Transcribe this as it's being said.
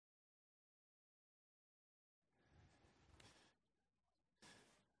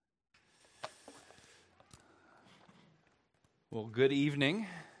Well, good evening.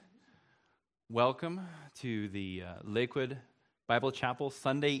 Welcome to the Lakewood Bible Chapel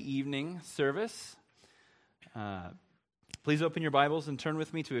Sunday evening service. Please open your Bibles and turn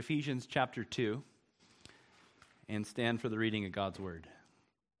with me to Ephesians chapter 2 and stand for the reading of God's Word.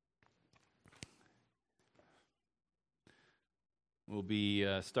 We'll be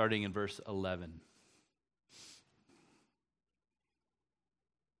starting in verse 11.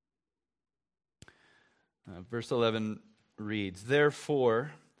 Verse 11 reads,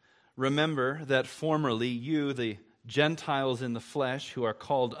 "Therefore, remember that formerly you, the Gentiles in the flesh, who are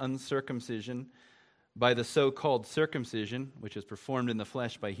called uncircumcision by the so-called circumcision, which is performed in the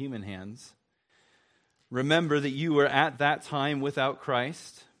flesh by human hands, remember that you were at that time without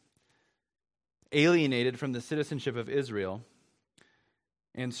Christ, alienated from the citizenship of Israel,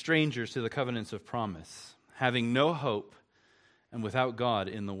 and strangers to the covenants of promise, having no hope and without God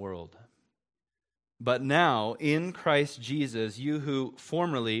in the world. But now, in Christ Jesus, you who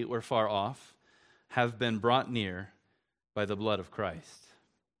formerly were far off have been brought near by the blood of Christ."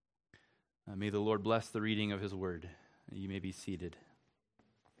 May the Lord bless the reading of His Word. You may be seated.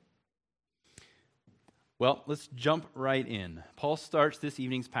 Well, let's jump right in. Paul starts this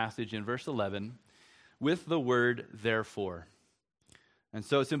evening's passage in verse 11 with the word "therefore." And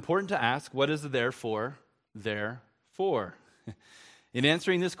so it's important to ask, what is the "therefore" there for? In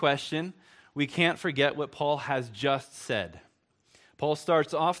answering this question, we can't forget what Paul has just said. Paul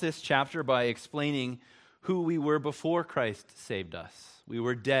starts off this chapter by explaining who we were before Christ saved us. We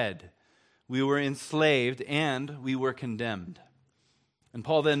were dead, we were enslaved, and we were condemned. And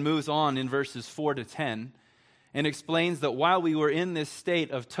Paul then moves on in verses 4 to 10 and explains that while we were in this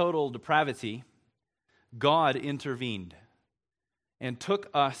state of total depravity, God intervened and took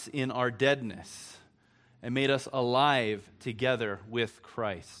us in our deadness and made us alive together with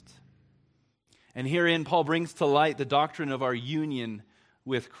Christ. And herein, Paul brings to light the doctrine of our union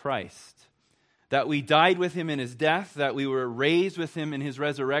with Christ, that we died with Him in His death, that we were raised with Him in His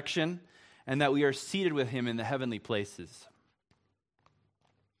resurrection, and that we are seated with Him in the heavenly places.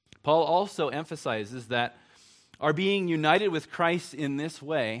 Paul also emphasizes that our being united with Christ in this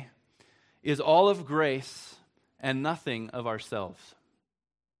way is all of grace and nothing of ourselves.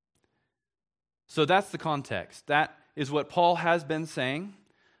 So that's the context. That is what Paul has been saying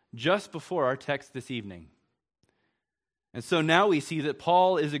just before our text this evening. And so now we see that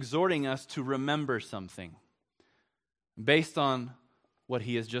Paul is exhorting us to remember something based on what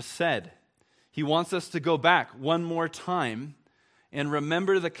he has just said. He wants us to go back one more time and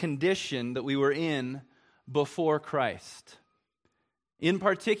remember the condition that we were in before Christ. In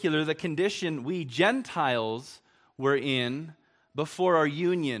particular, the condition we Gentiles were in before our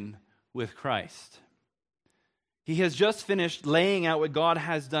union with Christ. He has just finished laying out what God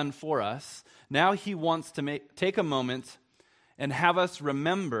has done for us. Now he wants to take a moment and have us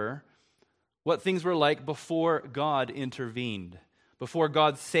remember what things were like before God intervened, before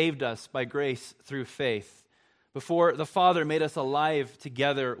God saved us by grace through faith, before the Father made us alive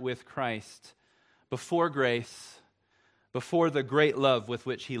together with Christ, before grace, before the great love with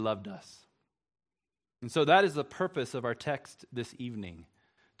which He loved us. And so that is the purpose of our text this evening,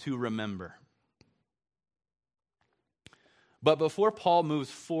 to remember. But before Paul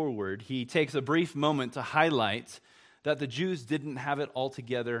moves forward, he takes a brief moment to highlight that the Jews didn't have it all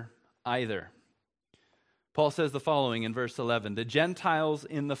together either. Paul says the following in verse 11, "The Gentiles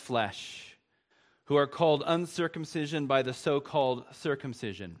in the flesh, who are called uncircumcision by the so-called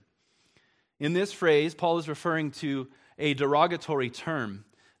circumcision." In this phrase, Paul is referring to a derogatory term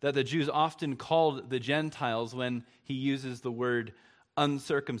that the Jews often called the Gentiles when he uses the word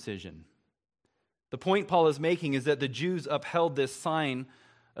uncircumcision. The point Paul is making is that the Jews upheld this sign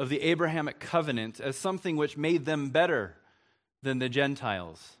of the Abrahamic covenant as something which made them better than the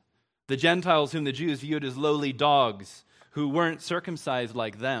Gentiles. The Gentiles whom the Jews viewed as lowly dogs who weren't circumcised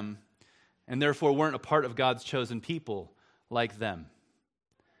like them and therefore weren't a part of God's chosen people like them.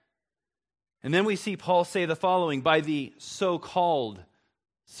 And then we see Paul say the following, "By the so-called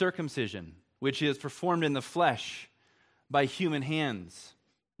circumcision, which is performed in the flesh by human hands."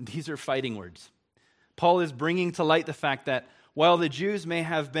 These are fighting words. Paul is bringing to light the fact that while the Jews may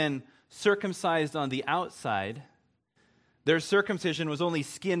have been circumcised on the outside, their circumcision was only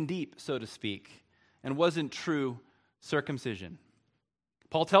skin deep, so to speak, and wasn't true circumcision.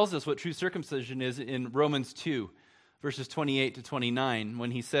 Paul tells us what true circumcision is in Romans 2, verses 28 to 29,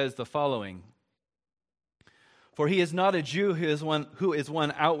 when he says the following, "For he is not a Jew who is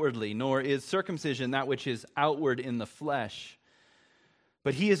one outwardly, nor is circumcision that which is outward in the flesh.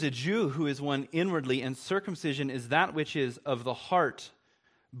 But he is a Jew who is one inwardly, and circumcision is that which is of the heart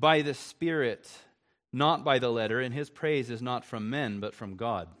by the Spirit, not by the letter, and his praise is not from men, but from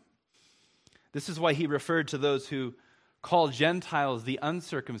God. This is why he referred to those who call Gentiles the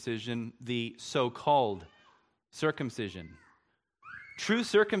uncircumcision, the so-called circumcision. True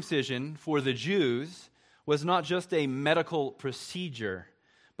circumcision for the Jews was not just a medical procedure,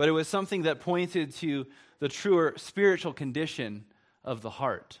 but it was something that pointed to the truer spiritual condition of the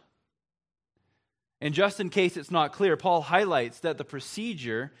heart. And just in case it's not clear, Paul highlights that the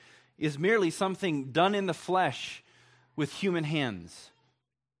procedure is merely something done in the flesh with human hands.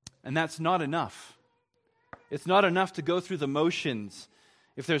 And that's not enough. It's not enough to go through the motions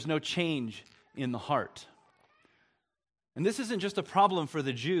if there's no change in the heart. And this isn't just a problem for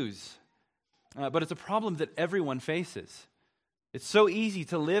the Jews, but it's a problem that everyone faces. It's so easy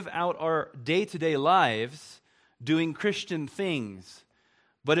to live out our day-to-day lives doing Christian things.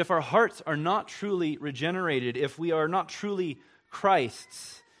 But if our hearts are not truly regenerated, if we are not truly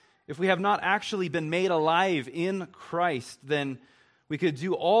Christ's, if we have not actually been made alive in Christ, then we could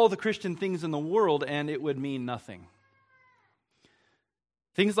do all the Christian things in the world and it would mean nothing.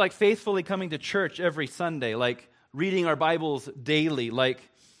 Things like faithfully coming to church every Sunday, like reading our Bibles daily, like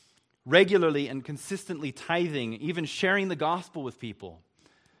regularly and consistently tithing, even sharing the gospel with people.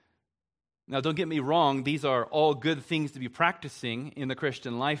 Now, don't get me wrong, these are all good things to be practicing in the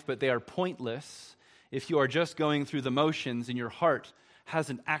Christian life, but they are pointless if you are just going through the motions and your heart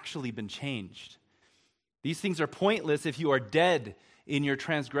hasn't actually been changed. These things are pointless if you are dead in your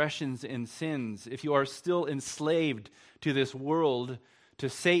transgressions and sins, if you are still enslaved to this world, to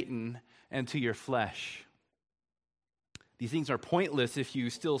Satan, and to your flesh. These things are pointless if you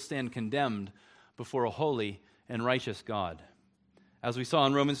still stand condemned before a holy and righteous God. As we saw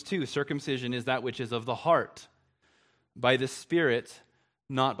in Romans 2, circumcision is that which is of the heart, by the Spirit,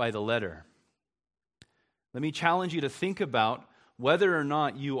 not by the letter. Let me challenge you to think about whether or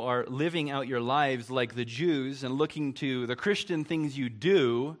not you are living out your lives like the Jews and looking to the Christian things you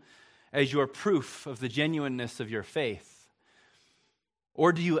do as your proof of the genuineness of your faith.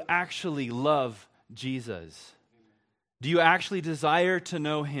 Or do you actually love Jesus? Do you actually desire to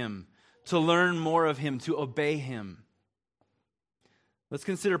know him, to learn more of him, to obey him? Let's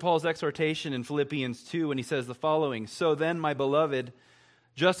consider Paul's exhortation in Philippians 2 when he says the following: "So then, my beloved,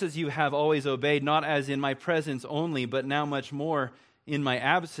 just as you have always obeyed, not as in my presence only, but now much more in my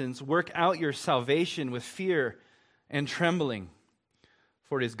absence, work out your salvation with fear and trembling.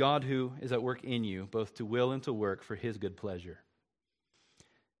 For it is God who is at work in you, both to will and to work for his good pleasure."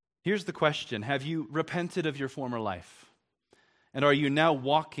 Here's the question: have you repented of your former life? And are you now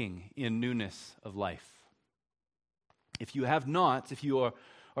walking in newness of life? If you have not, if you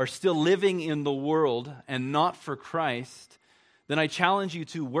are still living in the world and not for Christ, then I challenge you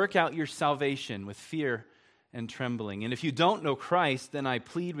to work out your salvation with fear and trembling. And if you don't know Christ, then I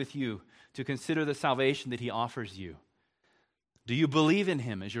plead with you to consider the salvation that he offers you. Do you believe in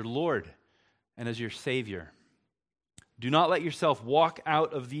him as your Lord and as your Savior? Do not let yourself walk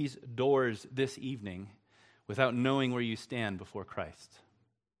out of these doors this evening without knowing where you stand before Christ.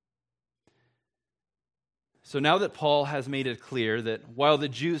 So now that Paul has made it clear that while the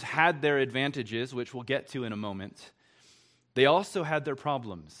Jews had their advantages, which we'll get to in a moment, they also had their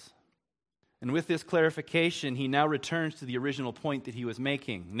problems. And with this clarification, he now returns to the original point that he was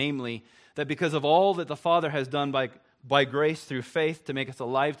making, namely that because of all that the Father has done by grace through faith to make us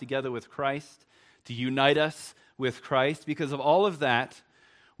alive together with Christ, to unite us with Christ, because of all of that,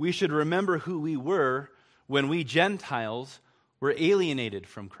 we should remember who we were when we Gentiles were alienated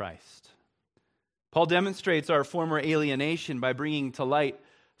from Christ. Paul demonstrates our former alienation by bringing to light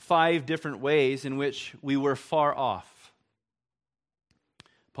 5 different ways in which we were far off.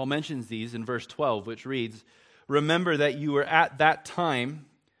 Paul mentions these in verse 12, which reads, "Remember that you were at that time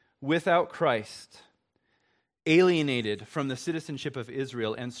without Christ, alienated from the citizenship of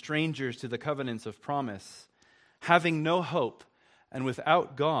Israel and strangers to the covenants of promise, having no hope and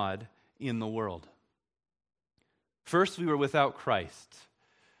without God in the world." First, we were without Christ.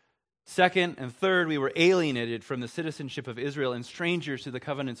 Second and third, we were alienated from the citizenship of Israel and strangers to the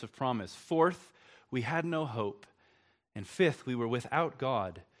covenants of promise. Fourth, we had no hope. And fifth, we were without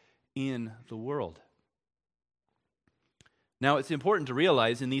God in the world. Now, it's important to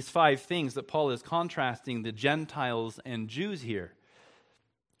realize in these 5 things that Paul is contrasting the Gentiles and Jews here.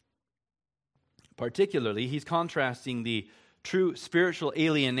 Particularly, he's contrasting the true spiritual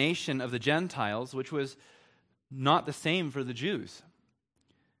alienation of the Gentiles, which was not the same for the Jews.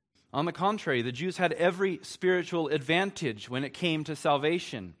 On the contrary, the Jews had every spiritual advantage when it came to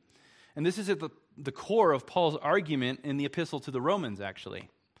salvation. And this is at the core of Paul's argument in the epistle to the Romans, actually.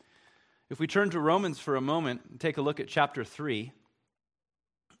 If we turn to Romans for a moment and take a look at chapter 3,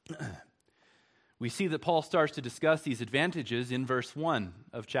 We see that Paul starts to discuss these advantages in verse 1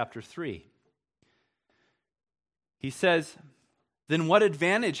 of chapter 3. He says, "Then what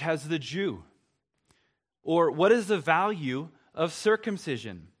advantage has the Jew? Or what is the value of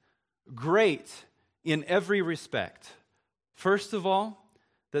circumcision? Great in every respect. First of all,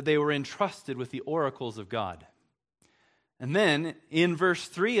 that they were entrusted with the oracles of God." And then in verse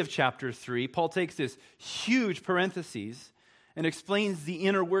 3 of chapter 3, Paul takes this huge parenthesis and explains the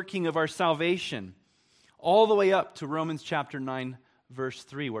inner working of our salvation all the way up to Romans chapter 9, verse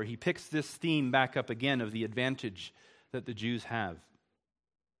 3, where he picks this theme back up again of the advantage that the Jews have.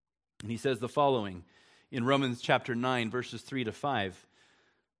 And he says the following in Romans chapter 9, verses 3 to 5.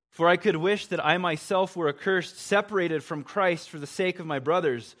 "For I could wish that I myself were accursed, separated from Christ for the sake of my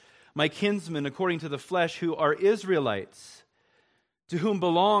brothers, my kinsmen according to the flesh, who are Israelites, to whom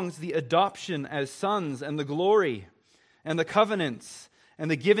belongs the adoption as sons and the glory and the covenants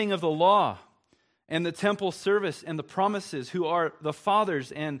and the giving of the law and the temple service and the promises, who are the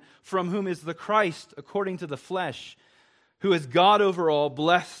fathers and from whom is the Christ according to the flesh, who is God over all,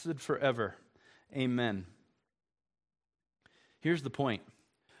 blessed forever. Amen." Here's the point.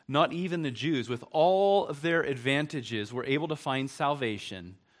 Not even the Jews, with all of their advantages, were able to find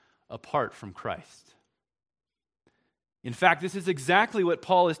salvation apart from Christ. In fact, this is exactly what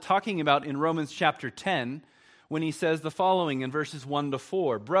Paul is talking about in Romans chapter 10 when he says the following in verses 1 to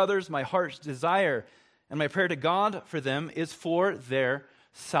 4. "Brothers, my heart's desire and my prayer to God for them is for their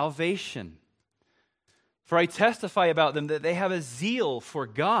salvation. For I testify about them that they have a zeal for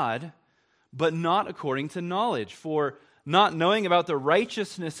God, but not according to knowledge. For not knowing about the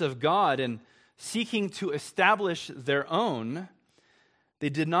righteousness of God and seeking to establish their own, they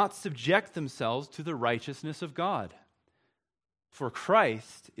did not subject themselves to the righteousness of God. For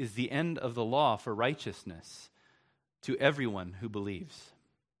Christ is the end of the law for righteousness to everyone who believes."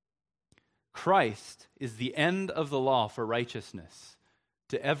 Christ is the end of the law for righteousness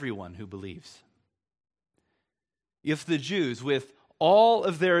to everyone who believes. If the Jews, with all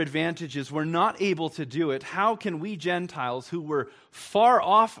of their advantages, were not able to do it, how can we Gentiles, who were far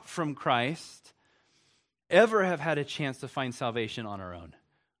off from Christ, ever have had a chance to find salvation on our own?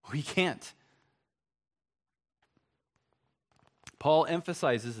 We can't. Paul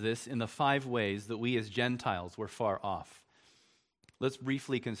emphasizes this in the 5 ways that we as Gentiles were far off. Let's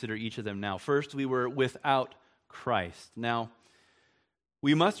briefly consider each of them now. First, we were without Christ. Now,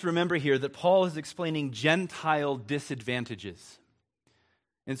 we must remember here that Paul is explaining Gentile disadvantages.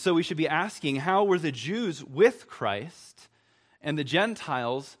 And so we should be asking, how were the Jews with Christ and the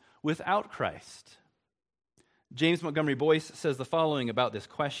Gentiles without Christ? James Montgomery Boyce says the following about this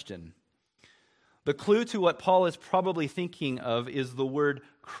question. "The clue to what Paul is probably thinking of is the word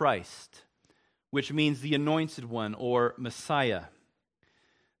Christ, which means the anointed one or Messiah.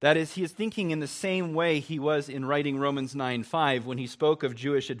 That is, he is thinking in the same way he was in writing Romans 9:5 when he spoke of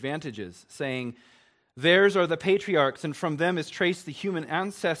Jewish advantages, saying, 'Theirs are the patriarchs, and from them is traced the human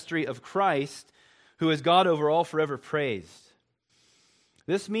ancestry of Christ, who is God over all forever praised.'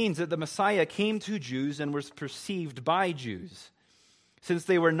 This means that the Messiah came to Jews and was perceived by Jews. Since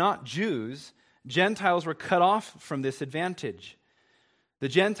they were not Jews, Gentiles were cut off from this advantage. The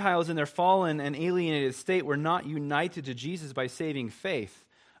Gentiles in their fallen and alienated state were not united to Jesus by saving faith.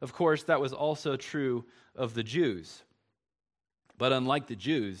 Of course, that was also true of the Jews. But unlike the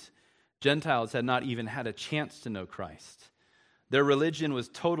Jews, Gentiles had not even had a chance to know Christ. Their religion was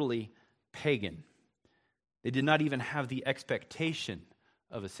totally pagan. They did not even have the expectation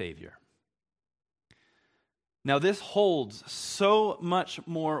of a Savior. Now, this holds so much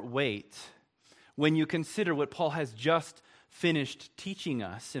more weight when you consider what Paul has just finished teaching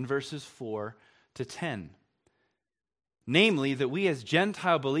us in verses 4 to 10. Namely, that we as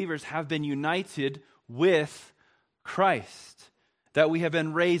Gentile believers have been united with Christ, that we have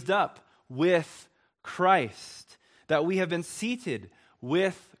been raised up with Christ, that we have been seated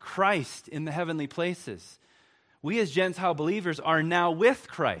with Christ in the heavenly places. We as Gentile believers are now with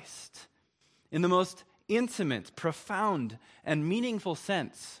Christ in the most intimate, profound, and meaningful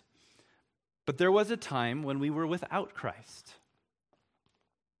sense. But there was a time when we were without Christ.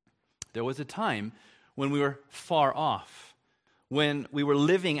 There was a time when we were far off, when we were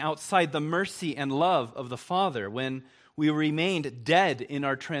living outside the mercy and love of the Father, when we remained dead in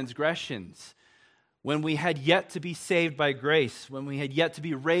our transgressions, when we had yet to be saved by grace, when we had yet to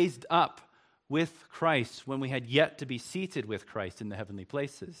be raised up with Christ, when we had yet to be seated with Christ in the heavenly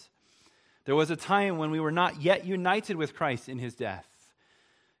places. There was a time when we were not yet united with Christ in his death,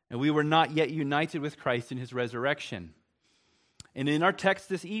 and we were not yet united with Christ in his resurrection. And in our text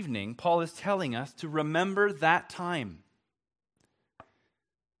this evening, Paul is telling us to remember that time.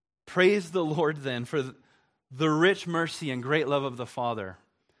 Praise the Lord then for the rich mercy and great love of the Father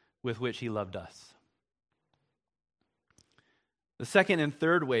with which he loved us. The second and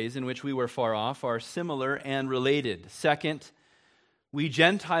third ways in which we were far off are similar and related. Second, we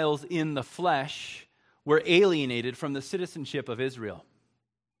Gentiles in the flesh were alienated from the citizenship of Israel.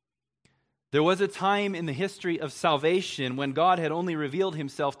 There was a time in the history of salvation when God had only revealed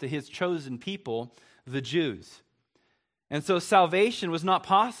himself to his chosen people, the Jews. And so salvation was not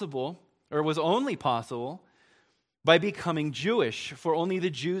possible, or was only possible, by becoming Jewish, for only the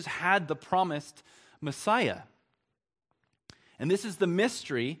Jews had the promised Messiah. And this is the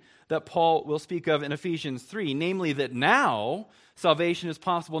mystery that Paul will speak of in Ephesians 3, namely that now salvation is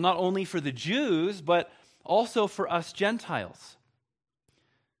possible not only for the Jews, but also for us Gentiles.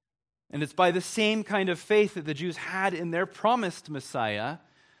 And it's by the same kind of faith that the Jews had in their promised Messiah,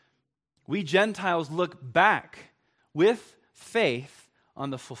 we Gentiles look back with faith on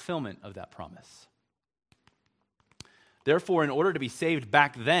the fulfillment of that promise. Therefore, in order to be saved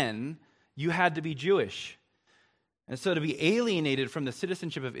back then, you had to be Jewish. And so to be alienated from the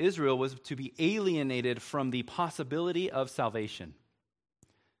citizenship of Israel was to be alienated from the possibility of salvation.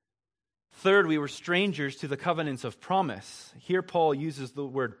 Third, we were strangers to the covenants of promise. Here Paul uses the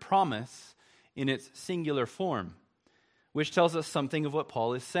word promise in its singular form, which tells us something of what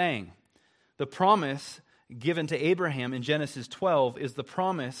Paul is saying. The promise given to Abraham in Genesis 12 is the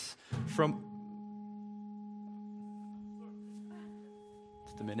promise from...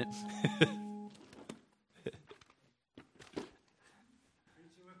 Just a minute.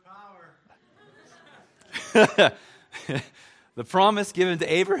 The promise given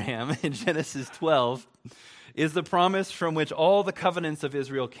to Abraham in Genesis 12 is the promise from which all the covenants of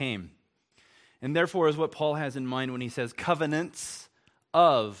Israel came. And therefore is what Paul has in mind when he says covenants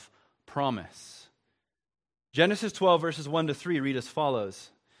of promise. Genesis 12 verses 1 to 3 read as follows.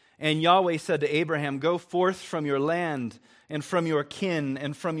 And Yahweh said to Abraham, "Go forth from your land and from your kin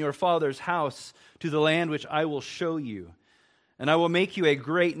and from your father's house to the land which I will show you. And I will make you a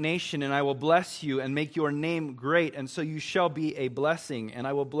great nation, and I will bless you and make your name great, and so you shall be a blessing. And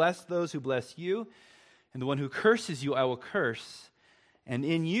I will bless those who bless you, and the one who curses you I will curse. And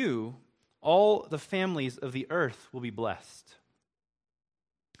in you all the families of the earth will be blessed."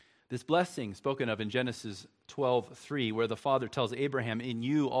 This blessing spoken of in Genesis 12:3, where the Father tells Abraham, "In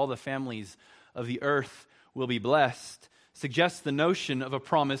you all the families of the earth will be blessed," suggests the notion of a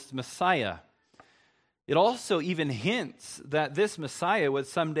promised Messiah. It also even hints that this Messiah would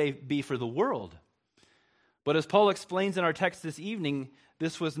someday be for the world. But as Paul explains in our text this evening,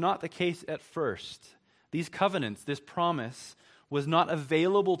 this was not the case at first. These covenants, this promise, was not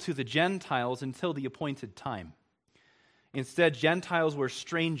available to the Gentiles until the appointed time. Instead, Gentiles were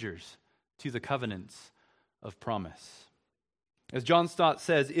strangers to the covenants of promise. As John Stott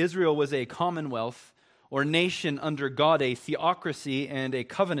says, Israel was a commonwealth or nation under God, a theocracy and a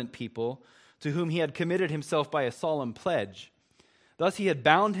covenant people, to whom he had committed himself by a solemn pledge. Thus he had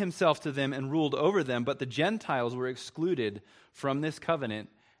bound himself to them and ruled over them, but the Gentiles were excluded from this covenant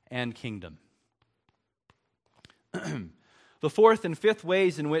and kingdom. The fourth and fifth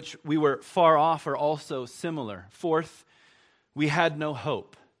ways in which we were far off are also similar. Fourth, we had no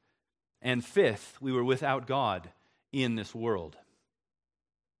hope. And fifth, we were without God in this world.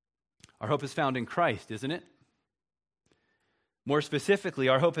 Our hope is found in Christ, isn't it? More specifically,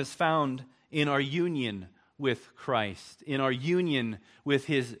 our hope is found in our union with Christ, in our union with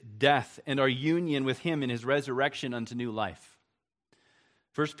his death, and our union with him in his resurrection unto new life.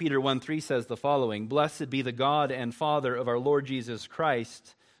 1 Peter 1:3 says the following, "Blessed be the God and Father of our Lord Jesus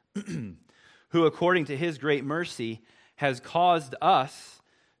Christ, who according to his great mercy has caused us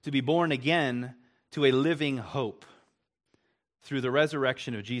to be born again to a living hope through the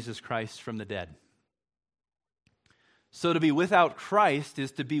resurrection of Jesus Christ from the dead." So to be without Christ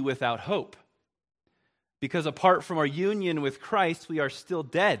is to be without hope. Because apart from our union with Christ, we are still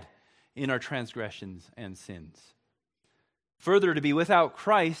dead in our transgressions and sins. Further, to be without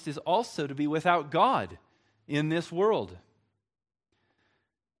Christ is also to be without God in this world.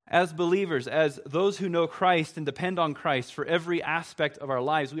 As believers, as those who know Christ and depend on Christ for every aspect of our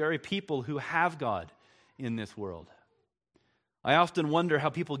lives, we are a people who have God in this world. I often wonder how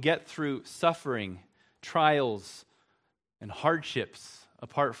people get through suffering, trials, and hardships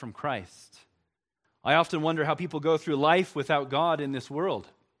apart from Christ. I often wonder how people go through life without God in this world.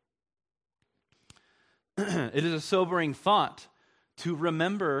 It is a sobering thought to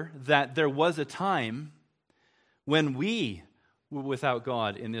remember that there was a time when we were without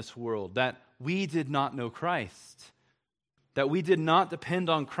God in this world, that we did not know Christ, that we did not depend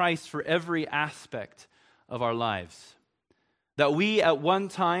on Christ for every aspect of our lives. That we at one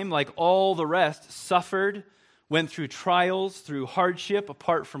time, like all the rest, suffered, went through trials, through hardship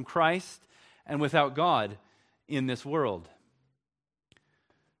apart from Christ and without God in this world.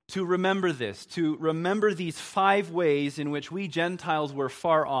 To remember this, to remember these 5 ways in which we Gentiles were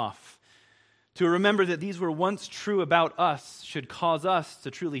far off, to remember that these were once true about us should cause us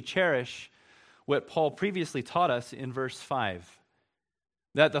to truly cherish what Paul previously taught us in verse 5.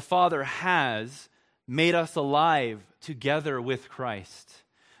 That the Father has made us alive together with Christ.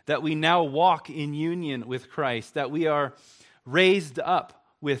 That we now walk in union with Christ. That we are raised up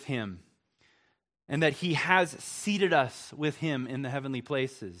with Him. And that He has seated us with Him in the heavenly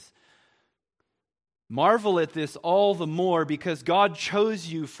places. Marvel at this all the more because God chose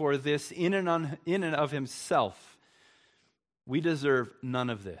you for this in and of Himself. We deserve none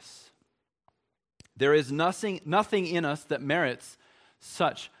of this. There is nothing in us that merits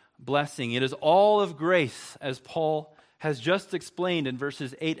such blessing. It is all of grace, as Paul has just explained in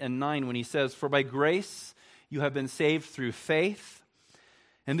verses 8 and 9 when he says, "For by grace you have been saved through faith,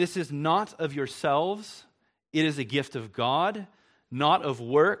 and this is not of yourselves, it is a gift of God, not of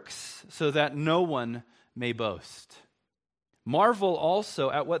works, so that no one may boast." Marvel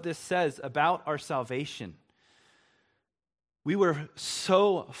also at what this says about our salvation. We were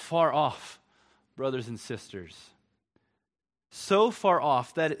so far off, brothers and sisters. So far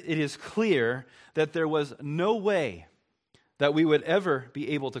off that it is clear that there was no way that we would ever be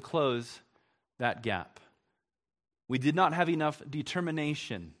able to close that gap. We did not have enough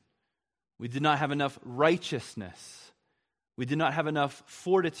determination. We did not have enough righteousness. We did not have enough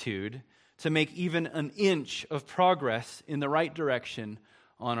fortitude to make even an inch of progress in the right direction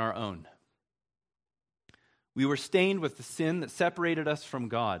on our own. We were stained with the sin that separated us from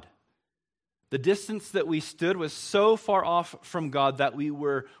God. The distance that we stood was so far off from God that we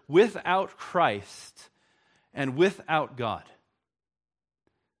were without Christ and without God.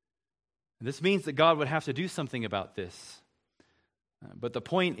 This means that God would have to do something about this. But the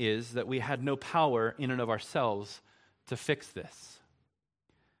point is that we had no power in and of ourselves to fix this.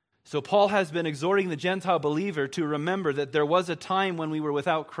 So Paul has been exhorting the Gentile believer to remember that there was a time when we were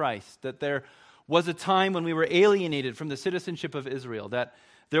without Christ, that there was a time when we were alienated from the citizenship of Israel, that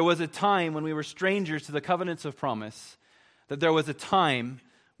there was a time when we were strangers to the covenants of promise, that there was a time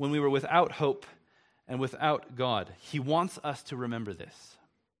when we were without hope and without God. He wants us to remember this.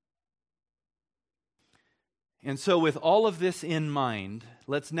 And so with all of this in mind,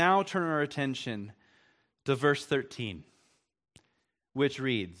 let's now turn our attention to verse 13, which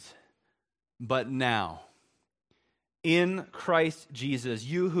reads, "But now, in Christ Jesus,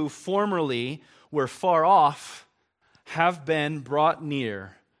 you who formerly were far off have been brought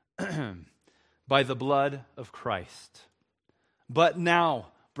near by the blood of Christ." But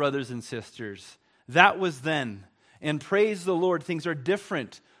now, brothers and sisters, that was then. And praise the Lord, things are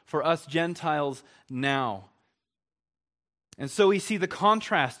different for us Gentiles now. And so we see the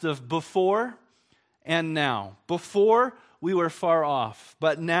contrast of before and now. Before, we were far off,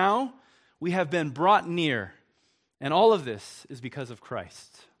 but now we have been brought near. And all of this is because of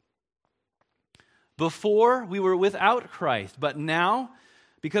Christ. Before, we were without Christ, but now,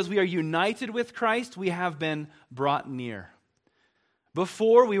 because we are united with Christ, we have been brought near.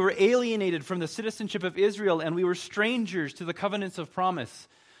 Before, we were alienated from the citizenship of Israel, and we were strangers to the covenants of promise.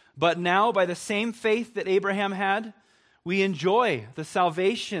 But now, by the same faith that Abraham had, we enjoy the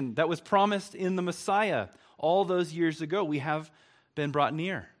salvation that was promised in the Messiah all those years ago. We have been brought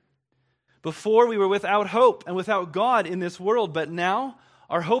near. Before, we were without hope and without God in this world, but now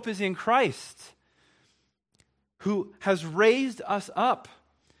our hope is in Christ, who has raised us up,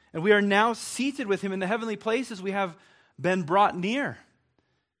 and we are now seated with Him in the heavenly places. We have been brought near.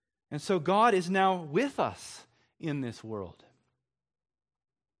 And so God is now with us in this world.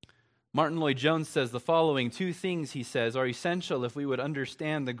 Martin Lloyd-Jones says the following 2 things, he says, are essential if we would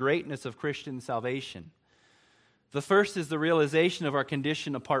understand the greatness of Christian salvation. The first is the realization of our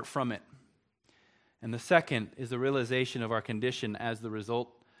condition apart from it. And the second is the realization of our condition as the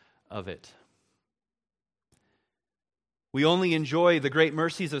result of it. We only enjoy the great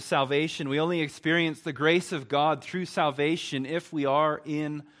mercies of salvation. We only experience the grace of God through salvation if we are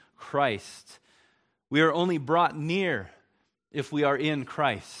in Christ. We are only brought near if we are in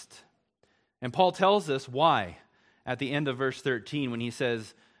Christ. And Paul tells us why at the end of verse 13 when he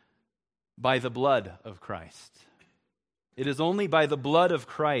says, "By the blood of Christ." It is only by the blood of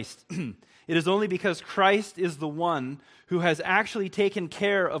Christ. It is only because Christ is the one who has actually taken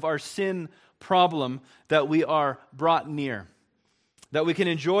care of our sin problem that we are brought near, that we can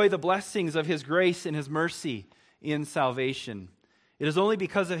enjoy the blessings of His grace and His mercy in salvation. It is only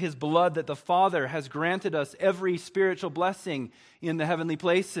because of his blood that the Father has granted us every spiritual blessing in the heavenly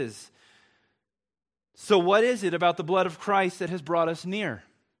places. So what is it about the blood of Christ that has brought us near?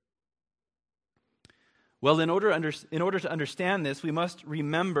 Well, in order to understand this, we must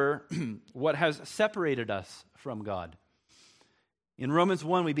remember what has separated us from God. In Romans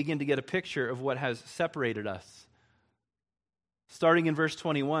 1, we begin to get a picture of what has separated us. Starting in verse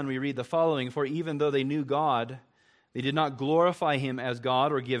 21, we read the following: "For even though they knew God, they did not glorify him as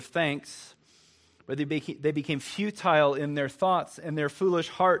God or give thanks, but they became futile in their thoughts, and their foolish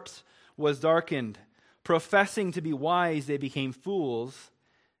heart was darkened. Professing to be wise, they became fools,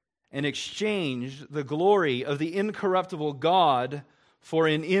 and exchanged the glory of the incorruptible God for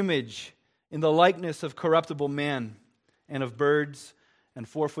an image in the likeness of corruptible man, and of birds, and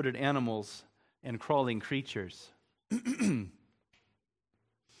four-footed animals, and crawling creatures."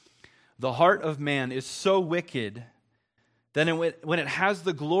 The heart of man is so wicked that when it has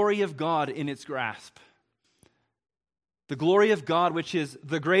the glory of God in its grasp, the glory of God, which is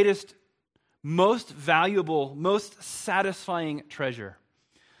the greatest, most valuable, most satisfying treasure,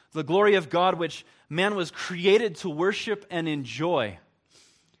 the glory of God which man was created to worship and enjoy,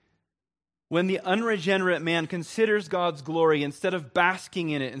 when the unregenerate man considers God's glory, instead of basking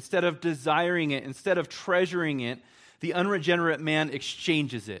in it, instead of desiring it, instead of treasuring it, the unregenerate man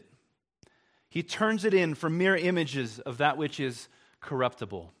exchanges it. He turns it in for mere images of that which is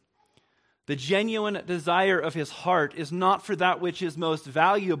corruptible. The genuine desire of his heart is not for that which is most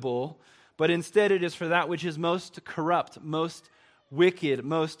valuable, but instead it is for that which is most corrupt, most wicked,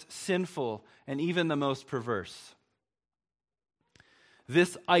 most sinful, and even the most perverse.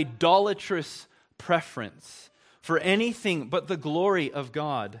 This idolatrous preference for anything but the glory of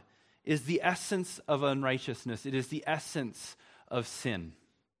God is the essence of unrighteousness. It is the essence of sin.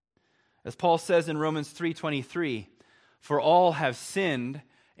 As Paul says in Romans 3:23, "For all have sinned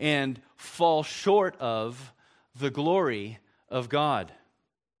and fall short of the glory of God."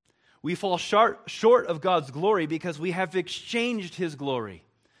 We fall short of God's glory because we have exchanged his glory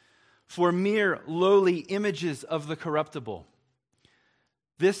for mere lowly images of the corruptible.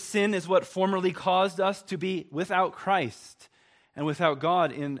 This sin is what formerly caused us to be without Christ and without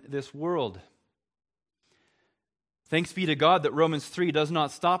God in this world. Thanks be to God that Romans 3 does not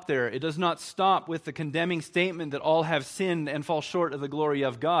stop there. It does not stop with the condemning statement that all have sinned and fall short of the glory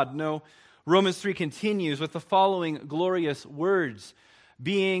of God. No, Romans 3 continues with the following glorious words: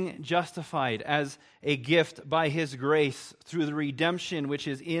 "Being justified as a gift by his grace through the redemption which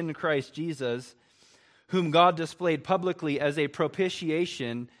is in Christ Jesus, whom God displayed publicly as a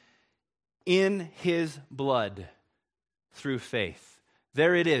propitiation in his blood through faith."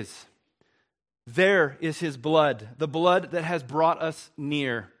 There it is. There is his blood, the blood that has brought us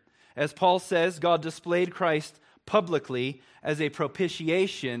near. As Paul says, God displayed Christ publicly as a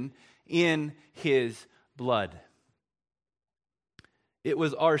propitiation in his blood. It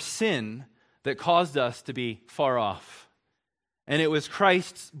was our sin that caused us to be far off, and it was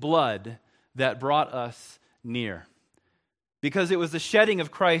Christ's blood that brought us near. Because it was the shedding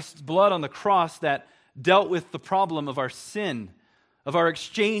of Christ's blood on the cross that dealt with the problem of our sin, of our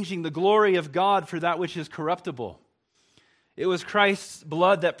exchanging the glory of God for that which is corruptible. It was Christ's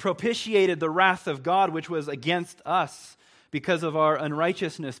blood that propitiated the wrath of God which was against us because of our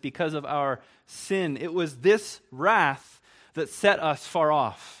unrighteousness, because of our sin. It was this wrath that set us far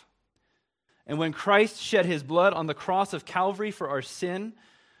off. And when Christ shed his blood on the cross of Calvary for our sin,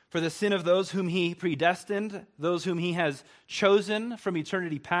 for the sin of those whom he predestined, those whom he has chosen from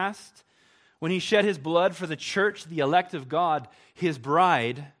eternity past, when he shed his blood for the church, the elect of God, his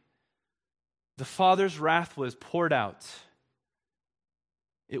bride, the Father's wrath was poured out.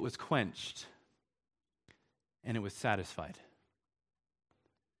 It was quenched, and it was satisfied.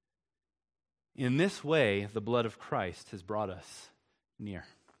 In this way, the blood of Christ has brought us near.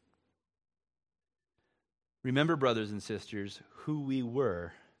 Remember, brothers and sisters, who we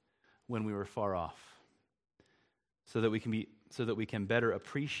were when we were far off, so that we can better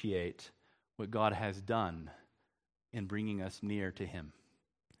appreciate what God has done in bringing us near to him.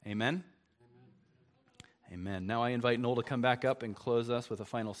 Amen? Amen. Now I invite Noel to come back up and close us with a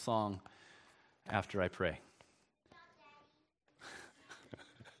final song after I pray.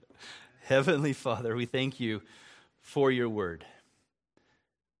 Heavenly Father, we thank you for your word.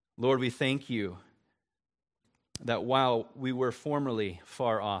 Lord, we thank you that while we were formerly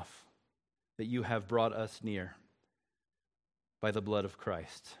far off, that you have brought us near by the blood of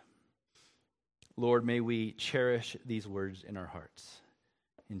Christ. Lord, may we cherish these words in our hearts.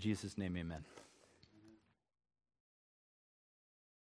 In Jesus' name, amen.